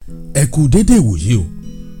ẹ kú dédé ìwòyí o.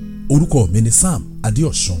 Orúkọ mi ni Sam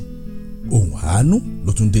Adéọ̀sùn. Ohùn àánú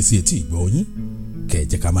ló tún dé sí etí ìgbọ́ yín. Kẹ́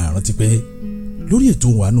jẹ́ ká máa rántí pé lórí ètò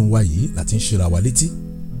ohùn àánú wa yìí láti ń ṣera wa létí,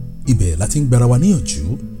 ibẹ̀ láti ń gbára wa níyànjú,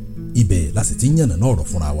 ibẹ̀ láti ti ń yànnàná ọ̀rọ̀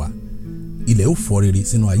fúnra wa. Ilẹ̀ ó fọ́ rere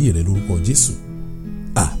sínú ayé rẹ lórúkọ Jésù.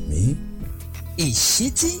 Àmín.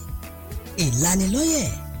 Ìṣítí, ìlanilọ́yẹ̀,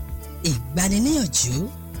 ìgbaniníyànjú,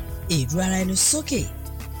 ìrú ara ẹni sókè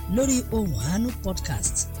lórí ohùn àánú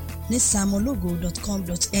podcast ní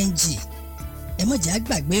samologo.com.ng. ẹ má jẹ́ á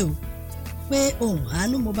gbàgbé o pé ohùn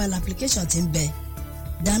àánú mobile application ti ń bẹ.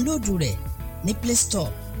 dáńlóòdù rẹ̀ ní Play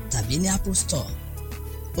Store tàbí ní Apple Store.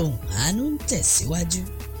 ohùn àánú ń tẹ̀síwájú.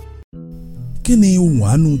 Kí ni ohùn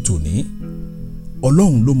àánú tòní?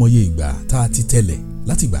 Ọlọ́run ló mọye ìgbà tá a ti tẹ̀lẹ̀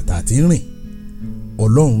láti ìgbà tá a ti ń rìn.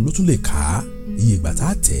 Ọlọ́run ló tún lè kà iye ìgbà tá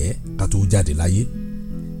a tẹ̀ ká tó jáde láyé.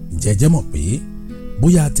 Ǹjẹ́ jẹ́ mọ̀ pé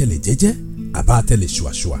bóyá a tẹ̀lẹ̀ jẹ́jẹ́ àbá a tẹ̀lẹ̀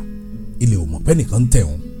ṣùàṣùà, ilẹ̀ ò mọ̀ pé nìkan ń tẹ̀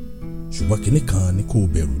òun. Ṣùgbọ́n kinní kan ni kó o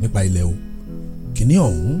bẹ̀rù nípa ilẹ̀ o. Kinní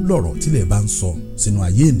ọ̀hún lọ̀rọ̀ tílẹ̀ bá ń sọ sínú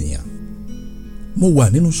ayé ènìyàn. Mo wà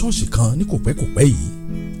nínú ṣọ́ọ̀ṣì kan ní kòpẹ́kòpẹ́ yìí.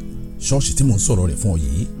 Ṣọ́ọ̀ṣì tí mò ń sọ̀rọ̀ rẹ̀ fún ọ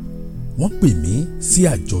yìí, wọ́n pè mí sí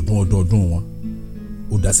àjọ̀dún ọdọọdún wọn.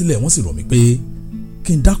 Olùdásílẹ̀ wọn sì rọ̀ mí pé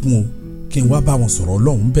kí n dákun o, kí n wá bá wọn sọ̀rọ̀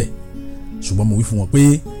Ọlọ́run bẹ̀. Ṣùgbọ́n mo wí fún wọn pé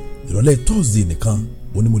ìrọ̀lẹ́ Thursday nìkan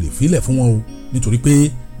ó ní mo lè filẹ̀ fún wọn o, nítorí pé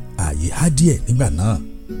ààyè há díẹ̀ nígbà náà.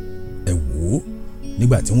 Ẹ wò ó,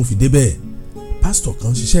 nígbà tí wọ́n fi débẹ̀, pásítọ̀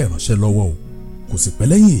kan ṣiṣẹ́ ìránṣẹ́ lọ́wọ́ o. Kò sì pẹ́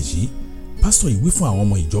lẹ́yìn èyí, pásítọ̀ yìí wí fún àwọn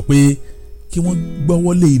ọmọ ìjọ pé kí wọ́n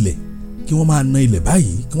gbọ́wọ́ lé ilẹ̀, kí wọ́n máa na ilẹ̀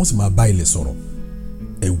báyìí, kí wọ́n sì máa bá ilẹ̀ sọ̀rọ̀.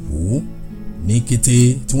 Ẹ wò ó, ní kété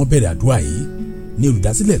tí wọ́n bẹ̀rẹ̀ àdúrà yìí, ní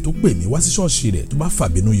olùdásílẹ̀ tó pè mí wá sí ṣọ́ọ̀ṣì rẹ̀ tó bá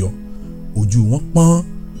fàbínú yọ. Ojú wọn pọ́n,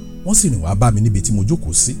 wọ́n sì rìn wá bá mi níbi tí mo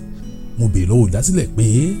jókòó sí. Mo béèrè lọ́wọ́ olùdásílẹ̀ pé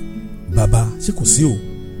bàbá ṣé kò sí o,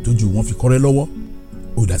 tójú wọn fi kọ́rẹ́ lọ́wọ́.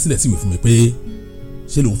 Olùdásílẹ̀ sì wí fún mi pé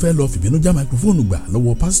ṣé lòun fẹ́ lọ fìbínú já máikrófóònù gbà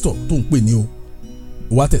lọ́wọ́ pásítọ̀ tó ń pè ní o.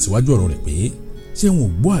 Ó wá tẹ̀síwájú ọ̀rọ̀ rẹ̀ pé ṣé wọn ò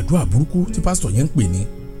gbọ́ àdúrà burúkú tí pásítọ̀ yẹn ń pè ní.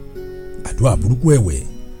 Àdúrà burúkú ẹ̀wẹ̀.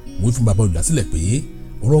 Mo wí fún bàbá olùdásílẹ̀ pé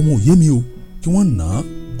ọ̀rọ̀ wọn ò yé mi o, kí wọ́n nà án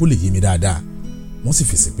kó lè yé mi dáadáa. Wọ́n sì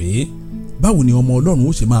fèsì pé báwo ni ọmọ Ọlọ́run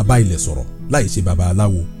ó ṣe máa bá ilẹ̀ sọ̀rọ̀ láì ṣe baba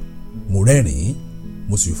aláwo. Mo rẹ́rìn-ín,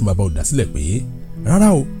 mo sì wí fún bàbá olùdásílẹ̀ pé rárá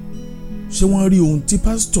o, ṣé wọ́n rí ohun tí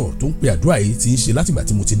pásítọ̀ tó ń pe àdúrà yìí ti ń ṣe látìgbà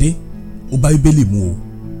tí mo ti dé? Ó bá Bíbélì mu o.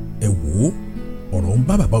 Ẹ wò ó, ọ̀rọ̀ ń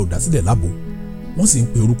bá bàbá olùdásílẹ̀ lábo, wọ́n sì ń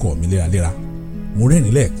pe orúkọ mi léraléra. Mo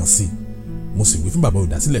rẹ́rìn lẹ́ẹ̀kan sí i, mo sì wí fún bàbá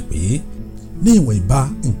olùdásílẹ̀ pé ní ìwọ̀n ìbá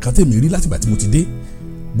nǹkan tèmi rí látìgbà tí mo ti dé,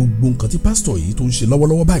 gbogbo nǹkan tí pásítọ̀ yìí tó ń ṣe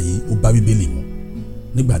lọ́wọ́lọ́wọ́ báyìí ó bá Bíbélì mu.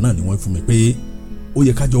 Nígbà náà ni wọ́n fún mi pé ó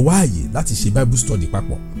yẹ ká jọ wá àyè láti ṣe Bible study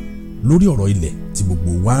papọ̀ lórí ọ̀rọ̀ ilẹ̀ tí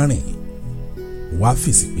gbogbo wa rìn. Wá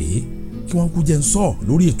fèsì pé kí wọ́n kú jẹ́ ń sọ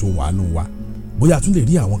lórí ètò wàánú wa, bóyá a tún lè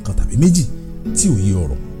rí àwọn kan tàbí méjì tí ò yé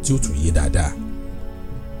ọ̀rọ̀ tí ó tún yé dáadáa.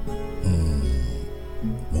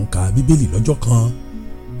 Mo ń ka Bíbélì lọ́jọ́ kan,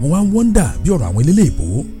 mo wá ń wọ́ndà bí ọ̀rọ̀ àwọn eléléèbó,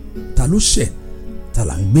 ta ló ṣẹ̀, ta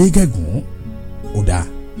là ń gbé gẹ̀gùn. Ó dáa,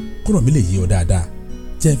 kọ́rọ̀ mi lè yé ọ dáadáa,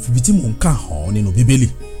 jẹ́ fi ibi tí mò ń kà hàn nínú Bíbélì.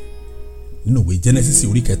 Nínú ìwé Genesis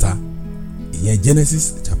orí 3, ìyẹn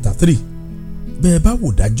Genesis chapter 3. Bẹ́ẹ̀ bá wò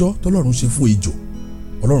dájọ́ tọ́lọ́run ṣe fún ejò,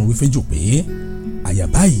 Ọlọ́run wí fẹ́jò pé àyà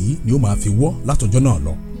báyìí ni ó máa fi wọ́ látọjọ́ náà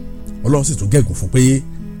lọ. Ọlọ́run sì tún gẹ̀gùn fún pé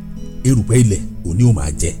erùpẹ̀ ilẹ̀ òní ó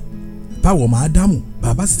máa jẹ. Báwo máa Ádámù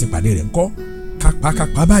bàbá sì ti pàdé rẹ̀ ńkọ́,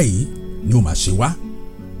 kápákápá báyìí ni ó máa ṣe wá.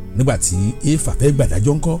 Nígbà tí Éfà fẹ́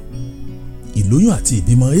gbàdájọ́ ńkọ́, ìlóyún àti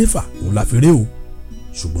ìbímọ Éfà òun la fi ré o.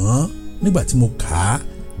 Ṣùgbọ́n nígbà tí mo kà á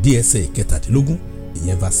dé ẹsẹ̀ 17,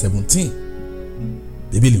 ìyẹn verse 17,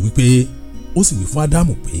 Bíbélì wípé ó sì wí fún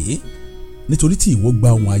Ádámù pé nítorí tí ìwọ gba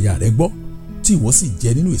ohùn aya rẹ gbọ́, tí ìwọ sì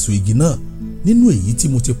jẹ nínú èso igi náà, nínú èyí tí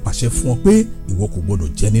mo ti pàṣẹ fún ọ pé ìwọ kò gbọdọ̀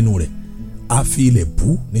jẹ nínú rẹ̀, a fi ilẹ̀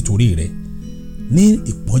bú nítorí rẹ̀. Ní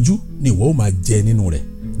ìpọ́njú ni ìwọ ó máa jẹ nínú rẹ̀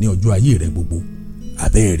ní ọjọ́ ayé rẹ gbogbo.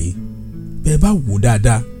 Àbẹ́ẹ̀rí, bẹ́ẹ̀ bá wò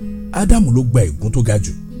dáadáa, Ádámù ló gba ègún tó ga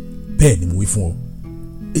jù. Bẹ́ẹ̀ ni mo wí fún ọ.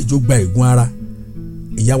 Ejò gba ègún ara,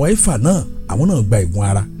 ìyàwó Éfà náà àwọn náà gba ègún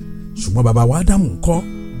ara, ṣùgbọ́n bàbá wa Ádámù ńkọ́,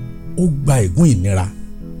 ó gba ègún ìnira.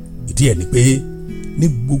 Ìdí ẹ̀ ni pé ní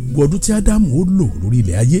gbogbo ọdún tí Ádámù ó lò lórí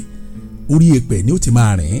ilẹ̀ ayé, orí èèpẹ̀ ni ó ti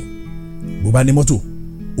máa rìn. Bó bá ní mọ́tò,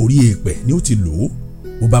 orí èèpẹ̀ ni ó ti lò ó.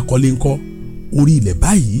 Bó bá kọ́lé ńkọ́, orí ilẹ̀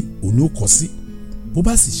báyìí òun ni ó kọ́ sí. Bó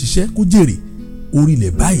bá sì ṣiṣẹ́ kó jèrè, orí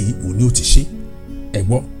ilẹ̀ báyìí òun ni ó ti ṣe. Ẹ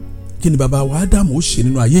gbọ́, kí ni bàbá wa Ádámù ó ṣe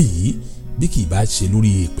nínú ayé yìí bí kì í bá ṣe lórí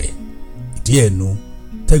èèpẹ̀? Ìdí ẹ̀ nu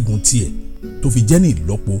tẹ́gun tiẹ̀ tó fi jẹ́ ní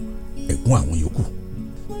ìlọ́po ẹ̀gún àwọn yòókù.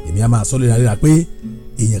 Èmi á máa sọ léraléra pé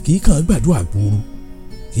èèyàn kì í kàn gbàdúrà gbúurú,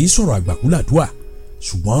 kì í sọ̀rọ̀ àgbàkúlàdúà,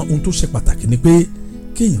 ṣùgbọ́n ohun tó ṣe pàtàkì ni pé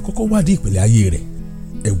kéèyàn kọ́kọ́ wádìí ìpìlẹ̀ ayé rẹ̀.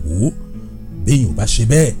 Ẹ wò ó, béèyàn ò bá ṣe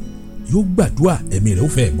bẹ́ẹ̀ yóò gbàdúrà ẹ̀mí rẹ̀ ó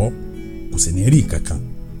fẹ́ bọ́, kò sì ní rí nǹkan kan.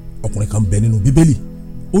 Ọkùnrin kan bẹ nínú bíbélì,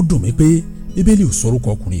 ó dùn mí pé bíbélì ò sọrúkọ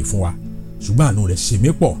ọkùnrin yìí fún wa, ṣùgbọ́n àánú rẹ̀ ṣe mí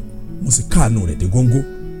pọ̀, mo sì káàánú rẹ̀ dé góńgó.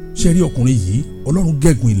 Ṣé rí ọkùnrin yìí, Ọlọ́run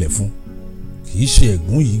gégùn ilẹ̀ fún. Kì í ṣe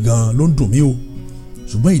ẹ̀gún yìí gan ló ń dùn mí o,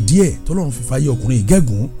 ṣùgbọ́n ìdí ẹ̀ tọ́lọ́run fi fàyè ọkùnrin yìí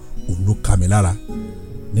gégùn òun ló ká mi lára.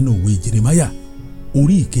 Nínú ìwé Jeremáyà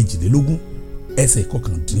orí 22 ẹsẹ̀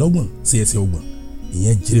 29 sí ẹsẹ̀ 30,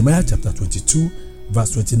 ìyẹn Jeremáyà chapter 22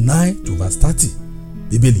 verse 29 to verse 30,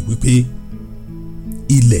 bíbélì wípé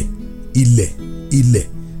ilẹ̀ ilẹ̀ ilẹ̀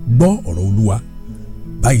gbọ́ ọ̀rọ̀ Olúwa,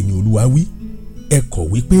 báyìí ni Olúwa wí, ẹ kọ̀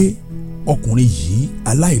wípé ọkùnrin yìí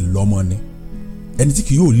aláìlọ́mọ ni, ẹni tí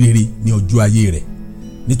kì yóò rí rere ní ọjọ́ ayé rẹ̀,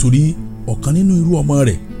 nítorí ọ̀kan nínú irú ọmọ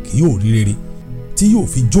rẹ̀ kì yóò rí rere tí yóò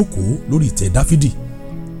fi jókòó lórí ìtẹ́ Dáfídì,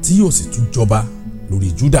 tí yóò sì tún jọba lórí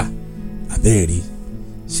Júdà. Àbẹ́ẹ̀rí,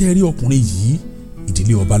 ṣé rí ọkùnrin yìí,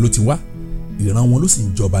 ìdílé ọba ló ti wá, ìran wọn ló sì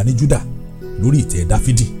ń jọba ní Júdà lórí ìtẹ́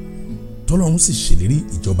Dáfídì, tọ́lọ́run sì ṣèlérí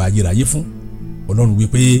ìjọba ayérayé fún. Ọlọ́run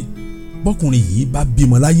wípé bọ́kùnrin yìí bá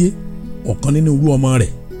bímọ láyé, ọ̀kan nínú irú ọmọ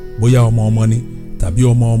rẹ̀, bóyá ọmọ ọmọ ni tàbí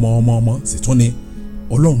ọmọ ọmọ ọmọ ọmọ sì tún ni,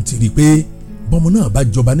 Ọlọ́run ti rí i pé bọ́mọ náà bá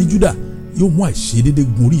jọba ní Júdà yóò mú àìṣedéédé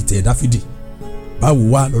gun orí ìtẹ́ Dáfídì. Báwo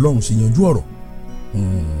wá lọ́lọ́run ṣe yanjú ọ̀rọ̀?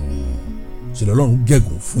 Ṣe lọ́lọ́run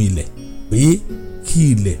gégùn fún ilẹ̀ pé kí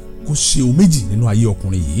ilẹ̀ kó ṣe ohun méjì nínú ayé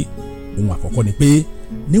ọkùnrin yìí. Ohun àkọ́kọ́ ni pé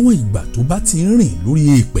níwọ̀n ìgbà tó bá ti ń rìn lórí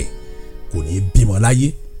èèpẹ̀ kò ní bímọ láyé.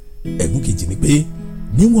 Ẹ̀gún kejì ni pé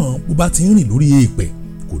níwọ̀n bó bá ti ń rìn lórí èèpẹ̀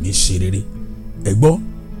kò ní ṣe rere. Ẹ gbọ́,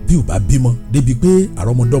 bí ò bá bímọ débi pé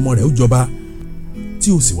àrọ́mọdọ́mọ rẹ̀ ó jọba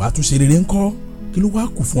tí ó sì wá tún ṣe rere ńkọ́, kí ló wá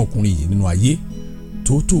kù fún ọkùnrin yìí nínú ayé?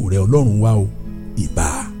 Tótó rẹ Ọlọ́run wá o, ìbà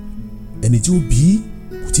ẹni tí ó bí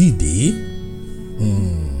kò tí ì dé.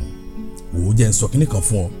 Wò ó jẹ́ ń sọ kínní kan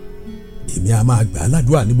fún ọ, èmi a máa gbà á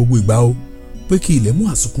ládùúà ní gbogbo ìgbà o pé kí ilẹ̀ mú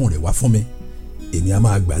àsùnkún rẹ̀ wá fún mi. Èmi a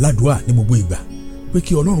máa gbà á ládùúà ní gbogbo ìgbà pé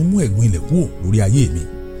kí Ọlọ́run mú ẹ̀gún ilẹ̀ kúrò lórí ayé mi.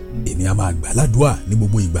 Èmi a máa gbà á ládùúà ní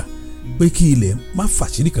gbogbo ìgbà pé kí ilẹ̀ má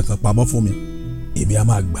fàṣírí kankan pamọ́ fún mi. Èmi a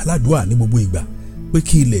máa gbà á ládùúà ní gbogbo ìgbà pé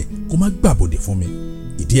kí ilẹ̀ kó má gbàbọ̀dẹ̀ fún mi.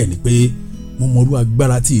 Ìdí ẹ̀ ni pé mo mọrú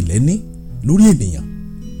agbára tí ilẹ̀ ní lórí ènìyàn.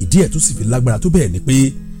 Ìdí ẹ̀ tó sì fi lágbára tó bẹ́ẹ̀ ni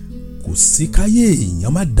pé kò sí káyé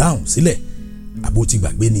èèyàn má dáhùn sílẹ̀. Àbó ti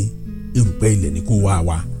gbàgbé ni erùpẹ̀ ilẹ̀ ni kó wá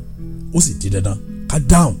wa, ó sì di dandan ká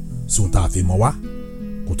dáhùn sí ohun tá a fi mọ̀ wá.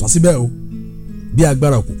 Kò tán síbẹ̀ o, bí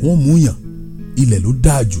agbára òkùnkùn ó mú yàn, ilẹ̀ ló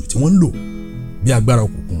dáa jù tí wọ́n ń lò. Bí agbára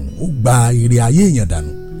òkùnkùn ó gba ire ayé èèyàn dànù,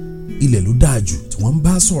 ilẹ̀ ló dáa jù tí wọ́n ń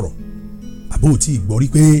bá sọ̀rọ̀. Àbó tí gbọ́ rí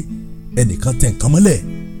pé ẹnìkan tẹ̀ nǹkan mọ́lẹ̀,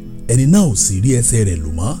 ẹni náà ò sì rí ẹsẹ̀ rẹ̀ lò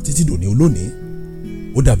mọ́ títí dòní olónìí.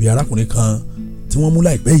 Ó dàbí arákùnrin kan tí wọ́n mú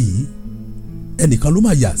láìpẹ́ yìí. Ẹnìkan ló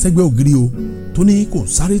máa yà sẹ́gbẹ́ ògiri o tó ní kò ń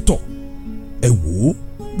sáré tọ̀. Ẹ wò ó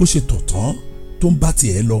bó ṣe tọ̀ tán tó ń bá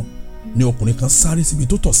tiẹ̀ lọ ni ọkùnrin kan sáré síbi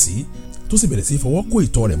tó tọ̀ sí, tó sì bẹ̀rẹ̀ sí fọwọ́ kó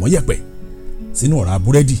ìtọ̀ rẹ̀ mọ́ yẹ̀pẹ̀ sínú ọ̀rá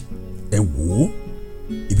búrẹ́dì. Ẹ wò ó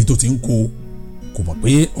ibi tó ti ń kó, kò mọ̀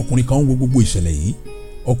pé ọkùnrin kan ń wo gbogbo ìṣẹ̀lẹ̀ yìí.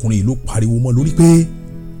 Ọkùnrin yìí ló pariwo mọ́ lórí pé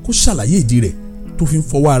kó ṣàlàyé ìdí rẹ̀ tó fi ń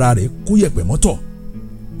fọwọ́ ara rẹ̀ kó yẹ̀pẹ̀ mọ́tọ̀.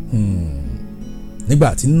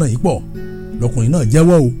 Nígbà tí nínà yìí pọ̀ lọkùnrin náà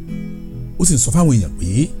jẹ́wọ́ o, ó sì ń sọ fáwọn èèyàn pé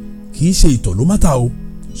kì í ṣe ìtọ̀ ló mátà o,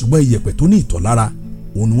 ṣùgbọ́n iyẹ̀pẹ̀ tó ní ìtọ̀ lára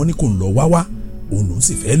òun ni wọ́n ní kò ń lọ wá òun lòún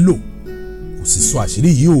sì fẹ́ lò. Kò sì sọ àṣírí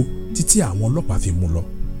yìí o títí àwọn ọlọ́pàá fi mú lọ.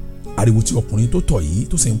 Ariwo tí ọkùnrin tó tọ̀ yìí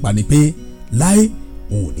tó sì ń pa ni pé láé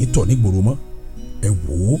òun ò ní tọ̀ nígboro mọ́. Ẹ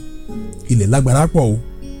wò ó, ilẹ̀ lágbára pọ̀ o,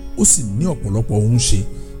 ó sì ní ọ̀pọ̀lọpọ̀ ohun ṣe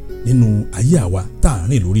nínú ayé àwa tá à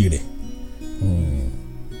ń rìn lórí rẹ̀.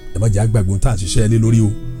 Ẹ má jẹ́ àgbàgbọ́n tá à ń ṣiṣẹ́ lé lórí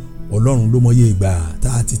o. Ọlọ́run ló mọyé ìgbà tá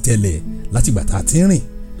a ti tẹ̀lẹ̀ láti ìgbà tá a ti ń rìn.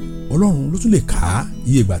 Ọlọ́run ló tún lè ká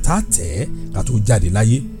iye ìgbà tá a tẹ̀ ká tó jáde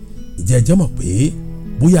láyé. Ǹjẹ́ ẹ jẹ́ mọ̀ pé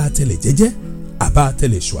bóyá a tẹ̀lẹ̀ jẹ́jẹ́ àbá a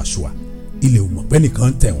tẹ̀lẹ̀ ṣùàṣùà, ilẹ̀ ò mọ̀ pé nìkan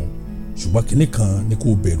ń tẹ̀wọ̀n, ṣùgbọ́n kinní kan ni kò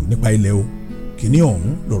bẹ̀rù nípa ilẹ̀ o. Kinní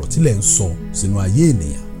ọ̀hún lọ̀rọ̀ tílẹ̀ ń sọ sínú ayé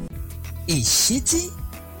ènìyàn. Ìṣítí,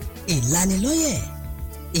 ìlanilọ́yẹ̀,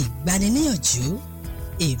 ìgbaniníyànjú,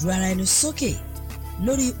 èrò ara ẹni sókè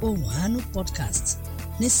lórí Ohùn Àánú podcast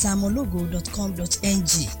ní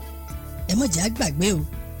samologo.com.ng. Ẹ má jẹ́ á gbàgbé o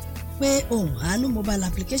pé Ohùn Àánú mobile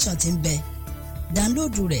application ti ń bẹ.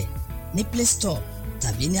 Dáńlóòdù rẹ̀ ní Play Store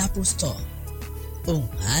tàbí ní Apple Store. Ohùn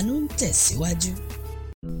Àánú ń tẹ̀síwájú.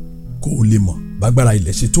 Kó o lè mọ̀ bágbára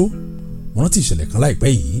ilẹ̀ ṣe tó, mo rántí ìṣẹ̀lẹ̀ kan láìpẹ́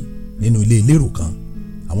yìí nínú ilé elérò kan.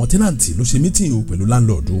 Àwọn tẹ́nàntì ló ṣe mítìnì o pẹ̀lú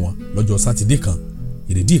láńlọ́ọ̀dù wọn lọ́jọ́ sátidé kan.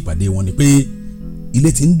 Ìrèdí ìpàdé wọn ni pé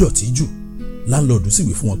ilé ti ń dọ̀tí jù. Láńlọ́ọ̀dù sì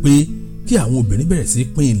wí fún wọn pé kí àwọn obìnrin bẹ̀rẹ̀ sí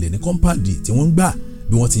pín ilẹ̀ ní kọ́ńpáàdì tí wọ́n ń gbà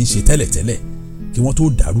bí wọ́n ti ń ṣe tẹ́lẹ̀tẹ́lẹ̀ kí wọ́n tó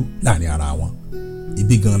dàrú láàrin ara wọn.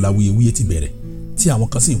 ibi gan lawuyewuye ti bẹ̀rẹ̀ tí àwọn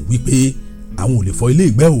kan sì ń wí pé àwọn ò lè fọ ilé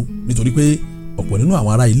ìgbẹ́ o nítorí pé ọ̀pọ̀ nínú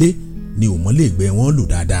àwọn ará ilé ni ò mọ ilé ìgbẹ́ wọn lò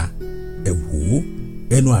dáadáa. ẹ wò ó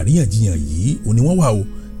ẹnu àríyànjiyàn yìí ò ní wọ́n wà o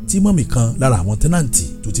tí mọ́mì kan lára àwọn tẹ́nàǹtì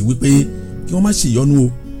tó ti wí pé kí wọ́n má ṣe ìyọnu o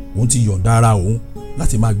òun ti yọ̀ǹda ara òun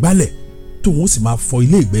láti máa gbálẹ̀ tóun ó sì máa fọ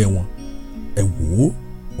ilé ìgbẹ́ wọn. ẹ wò ó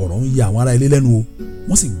ọ̀rọ̀ ń ya àwọn ará ilé lẹ́nu o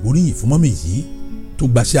wọ́n sì gbóríyìn fún mọ́mì yìí tó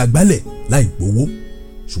gbaṣẹ́ agbálẹ̀ láì gbowó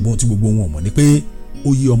ṣùgbọ́n tí gbogbo wọn mọ̀ ni pé ó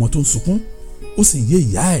yé ọmọ tó ń sunkún ó sì ń yé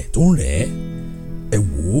ìyá ẹ̀ tó ń rẹ̀ ẹ́. ẹ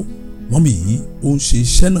wò ó mọ́mì yìí ó ń ṣe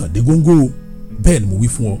iṣẹ́ náà dé góńgó o bẹ́ẹ̀ ni mo wí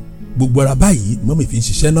fún ọ gbogbo ara báyìí mọ́mì fi ń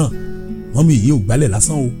ṣiṣẹ́ náà. mọ́mì yìí ò gbálẹ̀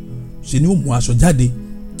lásán o ṣe ni ó mú aṣọ jáde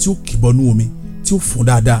tí ó kìbọnú omi tí ó fún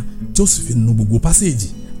dáadáa tí ó sì fi nu gbogbo pásíèjì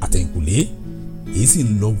àtẹ̀yìnkùlé èyí sì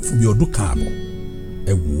ń lọ fún bí ọdún kan àbọ̀.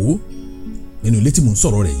 ẹ wò ó nínú ilé tí mò ń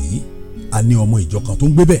sọ̀rọ̀ rẹ̀ yìí a ní ọmọ ìjọ kan tó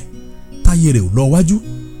ń gbé bẹ̀ táyé rẹ̀ ò lọ wájú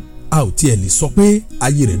a ò tiẹ̀ lè sọ pé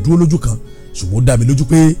ayé rẹ̀ dúró lójú kan ṣùgbọ́n ó dá mi lójú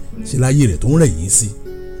pé ṣe láyé rẹ̀ tó ń rẹ̀ yìí sí.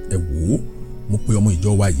 ẹ wò ó mo pe ọmọ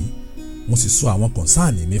ìjọ wa yìí mo sì sọ àwọn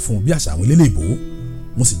kọ̀ǹsáànì mi fún bí àṣà àwọn eléléèbó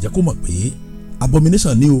mo sì jẹ́ kó mọ̀ pé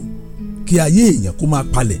abomination ni o kí ayé èèyàn kó máa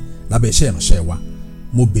palẹ̀ lábẹ́ iṣẹ́ ìránṣẹ́ wa.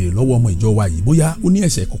 mo béèrè lọ́wọ́ ọmọ ìjọ wa yìí bóyá ó ní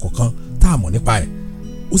ẹ̀ṣẹ̀ kọ̀ọ̀kan kan tá a mọ̀ nípa ẹ̀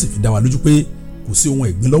ó sì fi dá wa lójú pé kò sí ohun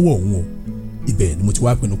ẹ̀gbin lọ́wọ́ òun o. ibẹ̀ ni mo ti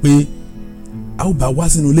wá pinnu pé a ó bá wá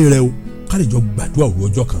sínú ilé rẹ o ká lè jọ gbàdúrà òru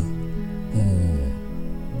ọjọ́ kan.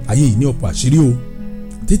 ayé yìí ní ọ̀pọ̀ àṣírí o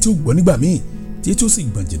tètè ó gbọ́ nígbà míì tètè ó sì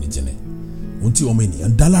gbọ̀n jìnnìjìnnì ohun tí ọmọ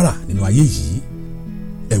ènìyàn dá lára nínú ayé yìí.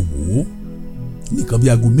 ẹ wò ó nìkan bí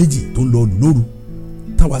aago 2 tó ń lọ lóru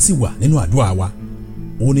táwa sì wà nínú àdúrà wa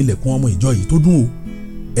òun nílẹ̀kùn ọmọ ìjọ yìí tó dún o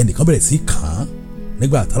ẹnìkan bẹ̀rẹ̀ sí kàn án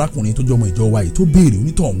nígbà tarákùnrin tó jẹ́ ọmọ ìjọ wa yìí tó béèrè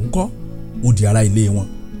onítọ̀ ọ̀hún kọ́ ó di ará ilé wọn.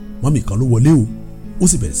 mọ́mì kan ló wọlé o ó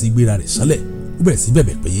sì bẹ̀rẹ̀ sí gbéra rẹ̀ sánlẹ̀ ó bẹ̀rẹ̀ sí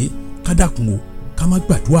bẹ̀bẹ̀ pé ká dákun o ká má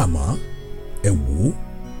gbàdúrà mọ́. ẹ wò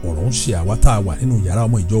ó ọ̀rọ̀ ń ṣe àwa tá a wà nínú yàrá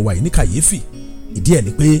ọmọ ìjọ wa yìí ní kàyéfì. ìdí ẹ̀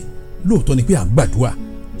ni pé lóòótọ́ ni pé à ń gbàdúrà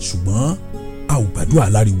ṣùgbọ́n a ò gbàdúrà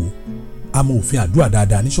láriwo a mọ òfin àdúrà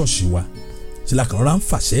dáadáa ní ṣọ́ọ̀ṣì wa ṣe la kàn rọra ń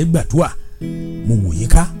fàṣẹ gbàdúrà. mo wò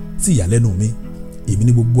yíká sí ìyàlẹ́nu mi èmi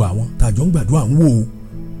ní gbogbo àwọn tá a jọ ń gbàdúrà ń wò ó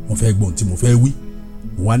wọ́n fẹ́ gbọ́n tí mo fẹ́ wí.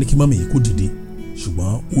 mo wá ní kí mọ́mì yìí kó dìde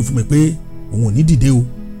ṣùgbọ́n ó fi mi pé òun ò ní dìde o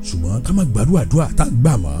ṣùgbọ́n ká má gbàdúrà tá a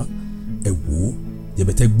gbà mọ́. ẹ wò ó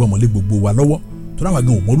jẹ̀bẹ̀tẹ̀ gbọ́mọlé gbogbo wa lọ́wọ́ tó dáwà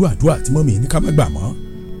gan òmòrú àdúrà tí mọ́mì yìí ní ká má gbà mọ́.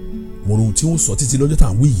 mo ro ohun tí ó sọ títí lọ́jọ́ tá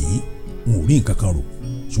à ń wí yìí n ò rí nǹkan kan rò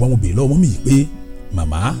ṣùgbọ́n mo béèrè lọ́wọ́ mọ́mì yìí pé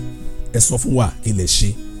màmá ẹ sọ fún wa kí lẹ ṣe.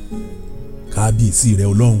 kábíyèsí rẹ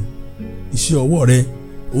ọlọ́run iṣẹ́ ọwọ́ rẹ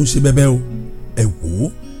ó ń ṣe bẹ́bẹ́ o. ẹ wò ó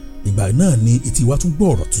ìgbà náà ni etí wa tún gbọ́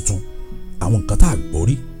ọ̀rọ̀ tuntun àwọn nǹkan tá a gbọ́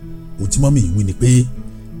rí. ohun tí mọ́mì yìí wí ni pé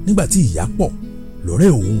nígbà tí ìyá pọ̀ lọ́rẹ́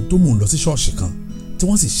òun tó mú un lọ sí ṣọ́ọ̀ṣì kan tí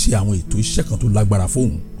wọ́n sì ṣe àwọn ètò iṣẹ́ kan tó lágbára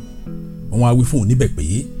fóun. wọ́n wá wí fóun níbẹ̀ pé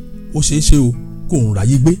ó ṣeé ṣe o kóun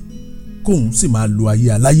ráyé gbé kóun sì máa lo ayé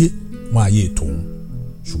aláyé mọ́ ayé tòun.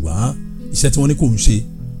 ṣùgbọ́n iṣẹ́ tí wọ́n ní kóun ṣe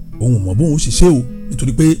òun mọ̀ bóun ṣe ṣe o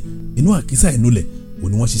nítorí pé inú àkísà ìnulẹ̀ ò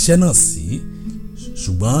ní wọ́n ṣiṣẹ́ náà sí.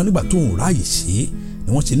 ṣùgbọ́n nígbà tóun ráàyè ṣe ni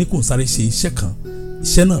wọ́n ṣe ní kóun sáré ṣe iṣẹ́ kan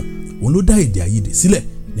iṣẹ́ náà òun ló dá èdè àìyedè sílẹ̀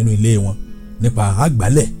nínú ilé wọn nípa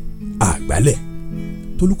àgbálẹ̀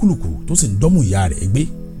tólúkúlùkù tó sì ń dọ́mú ìyá rẹ̀ gbé.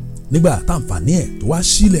 nígbà táǹfààní ẹ̀ tó wá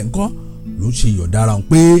sílẹ̀ ńkọ́ ló ń ṣe ìyọ̀dá ara wọn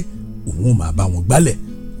pé òun ò máa bá wọn gbálẹ̀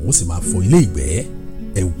òun sì máa fọ ilé ìgbẹ́.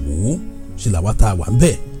 ẹ wò ó ṣe làwa tá a wà ń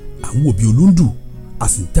bẹ̀ à ń wò bí olúndù a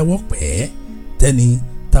sì ń tẹ́wọ́ pẹ́ tẹ́ni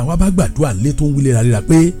táwa bá gbàdúrà lé tó ń wílé ra ríra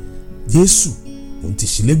pé Jésù òun ti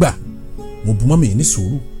ṣílé gbà. mo bu mọ́mì ní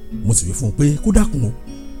sùúrù mo sì wí fún un pé kó dákun o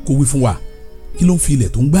kó wí fún wa kí ló ń fi ilẹ̀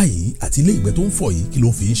tó ń gbá yìí àti ilé ìgbẹ́ tó ń fọ̀ yìí kí ló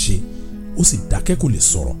ń fi ń ṣe. ó sì dákẹ́ kò lè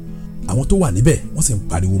sọ̀rọ̀ àwọn tó wà níbẹ̀ wọ́n sì ń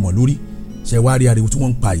pariwo mọ́ lórí. ṣe wá rí ariwo tí wọ́n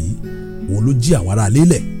ń pa yìí òun ló jí àwọn ará ilé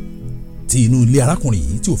lẹ̀ tí inú ilé arákùnrin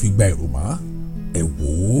yìí tí ò fi gba èrò mọ́. ẹ wò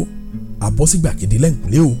ó abọ́ sí gbàgede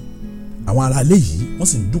lẹ́ǹkùlé o àwọn ará ilé yìí wọ́n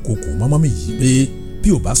sì ń dúnkokò mọ́ mọ́mì yìí pé bí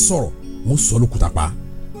ò bá sọ̀rọ̀ wọ́n sọ lókùtà pa.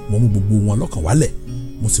 mo mú gbogbo wọn lọ́kàn wálẹ̀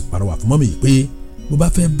mo sì pàrọwà fún mọ́mì yìí pé bó bá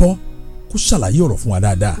fẹ́ bọ́ kó ṣàlàyé ọ̀rọ̀ fún wa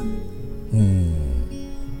dáadáa.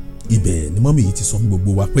 ibẹ̀ ni mọ́mì yìí ti sọ fún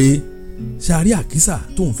gbogbo wa pé ṣàrí àkísà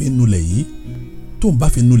tóun fi nulẹ̀ yìí tóun bá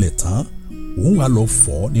fi nulẹ̀ tán òun wà lọ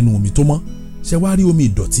fọ̀ nínú omi tó mọ́ ṣe wá rí omi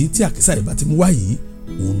ìdọ̀tí tí àkísà yìí bá ti mú wá yìí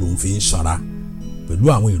òun lòun fi ń ṣanra pẹ̀lú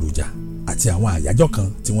àwọn èròjà àti àwọn àyájọ́ kan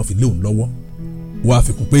tí wọ́n fi lé òun lọ́wọ́. wọ́n á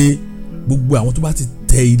fi kún pé gbogbo àwọn tó bá ti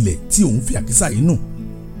tẹ ilẹ̀ tí òun fi àkísà yìí nù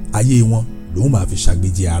ayé wọn lòun máa fi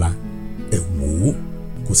ṣàgbéjì ara. ẹ wò ó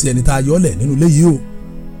kò sí ẹni tá a yọ́lẹ̀ nínú ilé yìí o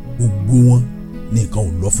gbogbo wọn ní nǹkan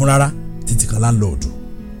ò lọ fún rárá títí kan láńlọ́ọ̀dù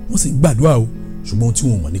wọ́n sì ń gbàdúrà o ṣùgbọ́n ohun tí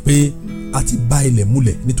wọ́n mọ̀ ni pé a ti bá ilẹ̀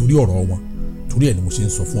múlẹ̀ nítorí ọ̀rọ̀ wọn torí ẹ̀ ni mo ṣe ń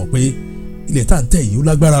sọ fún wọn pé ilẹ̀ tá à ń tẹ̀ yìí ó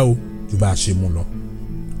lágbára o ju bá a ṣe mú lọ.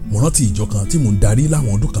 mo rántí ìjọ kan tí mò ń darí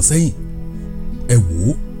láwọn ọdún kan sẹ́yìn. ẹ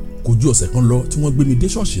wò ó kò ju ọ̀sẹ̀ kan lọ tí wọ́n gbé mi dé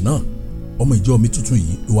ṣọ́ọ̀ṣì náà. ọmọ ìjọ mi tuntun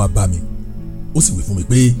yìí ló wá bá mi. ó sì wí fún mi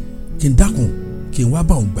pé kí n dákun kí n wá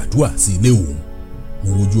bá òun gbàdúrà sí ilé òun. mo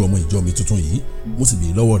wojú ọmọ ìjọ mi tuntun yìí mo sì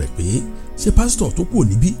béèrè lọ́wọ́ rẹ̀ pé ṣé pásítọ̀ tó kù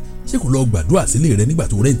níbí ṣé kò lọ gbàdúrà sílé rẹ nígbà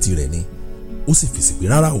tó rẹ́ǹtì rẹ̀ ni. ó sì fèsì pé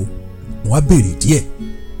rárá o. mo wá béèrè díẹ̀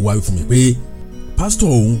ó wá wí fún mi pé pásítọ̀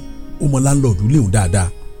òun ó mọ láńlọ́ọ̀dù ilé òun dáadáa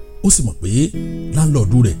ó sì mọ̀ pé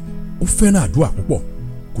láńlọ́ọ̀dù rẹ̀ ó fẹ́ràn àdúrà púpọ̀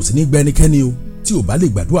kò sì ní gba ẹnikẹ́ni o tí ò bá lè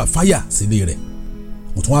gbàdúrà fáyà sílé rẹ̀.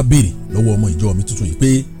 mo tún wá béèrè lọ́wọ́ ọmọ ìjọ mi tuntun yìí pé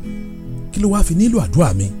kí ló wáá fi nílò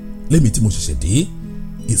àdúrà mi lémi tí mo ṣẹ̀ṣẹ̀ dé.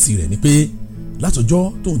 èsì rẹ̀ ni pé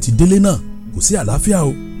látọjọ́ tóun ti délé náà kò sí àlàáfíà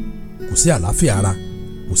o, kò sí àlàáfíà ara,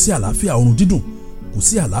 kò sí àlàáfíà oorun dídùn, kò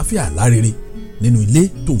sí àlàáfíà àlárere nínú ilé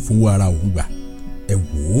tó ń fowó ara òun gbà. ẹ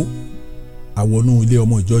wò ó àwọnú ilé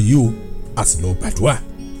ọmọ ìjọ yìí o a sì lọ gbàdúrà,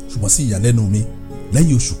 ṣùgbọ́n sí ìyàlẹ́nu mi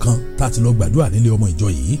lẹ́yìn oṣù kan tá a ti lọ gbàdúrà nílé ọmọ ìjọ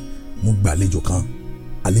yìí mo gba àlejò kan.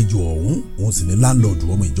 àlejò ọ̀hún òun sì ni láńlọ́ọ̀dù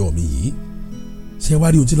ọmọ ìjọ mi yìí. ṣé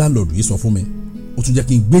wá rí ohun tí láńlọ́ọ̀dù yìí sọ fún mi? ó tún jẹ́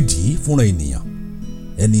kí n gbèdì fúnra ènìyàn.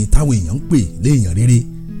 ẹni táwọn èèyàn ń pè léèyàn rere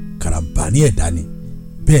karambani ẹ̀dá ni.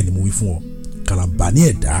 bẹ́ẹ̀ ni mo wí fún ọ, karambani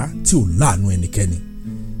ẹ̀dá tí ò láàánú ẹnikẹ́ni.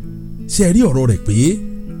 ṣé ẹ rí ọ̀rọ̀ rẹ̀ pé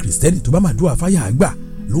kìrìsìtẹ́nì tó bá máa dúà fáyà àgbà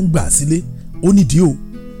ló ń gbà sílé ó nídìí o.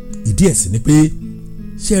 ìdí ẹ̀ sì ni pé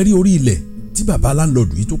ṣé ẹ rí orí ilẹ̀ tí bàbá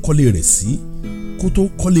láńlọ́ọ̀dù yìí tó kọ́lé rẹ̀ sí kó tó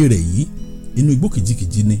kọ́lé rẹ̀ yìí inú igbó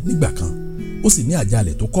kìjikìji ni nígbà kan. ó sì ní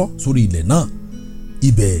àjàalẹ̀ tó kọ́ sórí ilẹ̀ náà.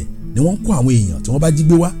 ibẹ̀ ni wọ́n kó àwọn èèyàn tí wọ́n bá jí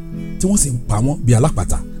gbé wá tí wọ́n sì ń pa wọ́n bí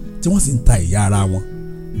alápàtà tí wọ́n sì ń ta ẹ̀yà ara wọn.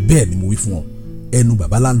 bẹ́ẹ̀ ni mo wí fún ọ, ẹnu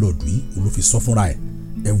bàbá láńlọ́ọ̀dù yìí òun ló fi sọ fúnra ẹ̀.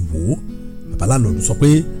 ẹ wò ó, bàbá láńlọ́ọ̀dù sọ pé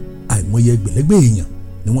àìmọye ẹgbẹ̀lẹ́gbẹ̀ èèyàn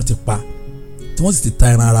ni wọ́n ti pa tí wọ́n sì ti ta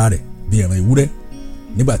ẹran ara rẹ̀ bí ẹran ewúrẹ́.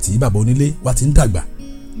 nígbà tí bàbá onílé wa ti ń dàgbà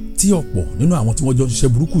tí ọ̀pọ̀ nínú àwọn tí wọ́n jọ ń ṣiṣẹ́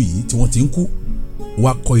burúkú yìí tí wọ́n ti ń kú,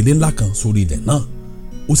 wá kọ́ ilé ńlá kan sórí ilẹ̀ náà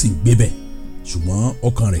ó sì ń gbé bẹ̀. ṣùgbọ́n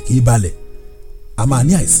ọkàn rẹ̀ kì í balẹ̀, a máa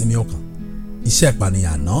ní àìsinmi ọkàn, iṣẹ́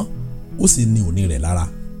ìpànìyàn àná ó sì ní òní rẹ̀ lára.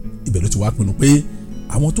 ibẹ̀ ló ti wá pinnu pé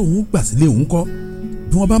àwọn tó ń gbà sílé òun kọ́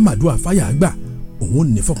bí wọ́n bá màdúrà fáyà gbà òun ò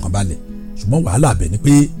ní fọkànbalẹ̀. ṣùgbọ́n wàhálà abẹ ni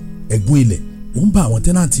pé ẹ̀gún ilẹ̀ òun bá àwọn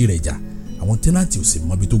tẹ́nàntì rẹ̀ jà, àwọn tẹ́nàntì ò sì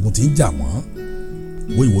mọ ibi tógun ti ń jà wọ́n.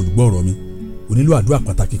 wo ìwọ olùgbọ́ ọ̀rọ̀ mi, o nílò àdúrà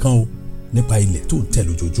pàtàkì kan o nípa ilẹ̀ tó ń tẹ̀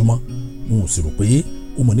lójoojúmọ́. n ò sì rò pé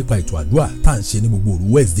o mọ̀ nípa ètò àdúrà tá à ń ṣe ní gbogbo òru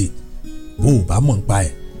Wednesday. bó o bá mọ̀ nípa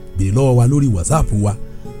ẹ̀ béèrè lọ́wọ́ wa lórí WhatsApp wa,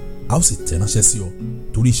 a ó sì tẹ̀ ránṣẹ́ sí ọ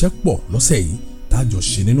torí iṣẹ́ pọ̀ lọ́sẹ̀ yìí tá a jọ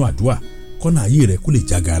ṣe nínú àdúrà kọ́nà ayé rẹ kó lè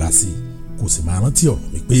jágara sí i. kò sì máa rántí ọ̀rọ̀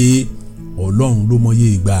mi pé Ọlọ́run ló mọyé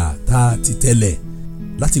ìgbà tá a ti tẹ́lẹ̀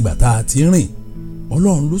láti ìgbà tá a ti rìn.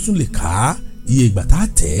 Ọlọ́run ló tún lè ká iye ìgbà tá a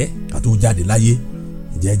tẹ̀ ká tó jáde láyé.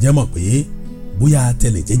 ǹjẹ́ ẹ jẹ́ mọ̀ pé bóyá a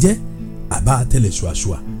tẹ̀lẹ̀ jẹ́jẹ́ àbá a tẹ̀lẹ̀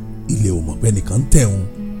ṣùàṣùà ilẹ̀ ò mọ̀ pé nìkan ń tẹ̀ òun.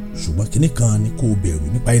 ṣùgbọ́n kinní kan ni kó o bẹ̀rù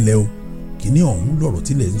nípa ilẹ̀ o. kinní ọ̀hún lọ̀rọ̀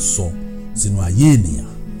tílẹ̀ ń sọ sínú ayé ènìyàn.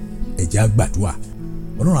 ẹ jẹ́ á gbàdúrà.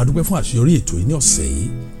 Ọlọ́run a dúpẹ́ fún àṣeyọrí ètò yìí ní ọ̀sẹ̀ yìí.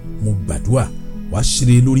 mo gbàdúrà wàá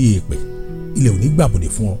ṣeré lórí èèpẹ̀, ilẹ̀ ò ní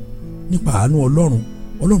gbàbọ̀dẹ̀ fún ọ. nípa àánú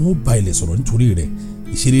Ọlọ́run ó bá ilẹ̀ sọ̀rọ̀ nítorí rẹ̀,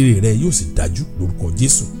 ìṣeré rẹ̀ yóò sì dájú lórúkọ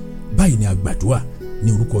Jésù. báyìí ni a gbàdúrà ní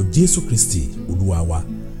orúkọ Jésù Kristi Olúwa wa,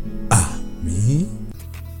 àmín.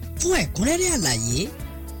 fún ẹ̀kúnrẹ́rẹ́ àlàyé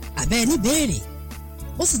àbẹ́ ní béèrè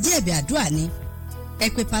ó sì jẹ́ ẹ̀bẹ̀ àdúrà ni ẹ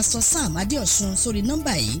pè Pastor Sam Adéọ̀sùn sórí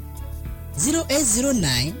nọ́mbà yìí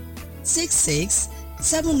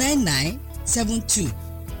 080966799972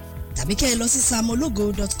 tàbí kẹ́ ẹ lọ sí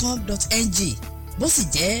samologo.com.ng. bó sì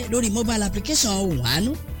jẹ́ lórí mobile application Ohùn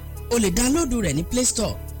Àánú o lè dáńlódù rẹ̀ ní Play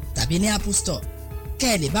Store tàbí ní Apple Store.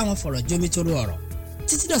 kẹ́ ẹ lè bá wọn fọ̀rọ̀ jomitoro ọ̀rọ̀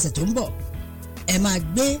títí dọ̀sẹ̀ tó ń bọ̀. ẹ máa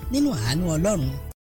gbé nínú àánú Ọlọ́run.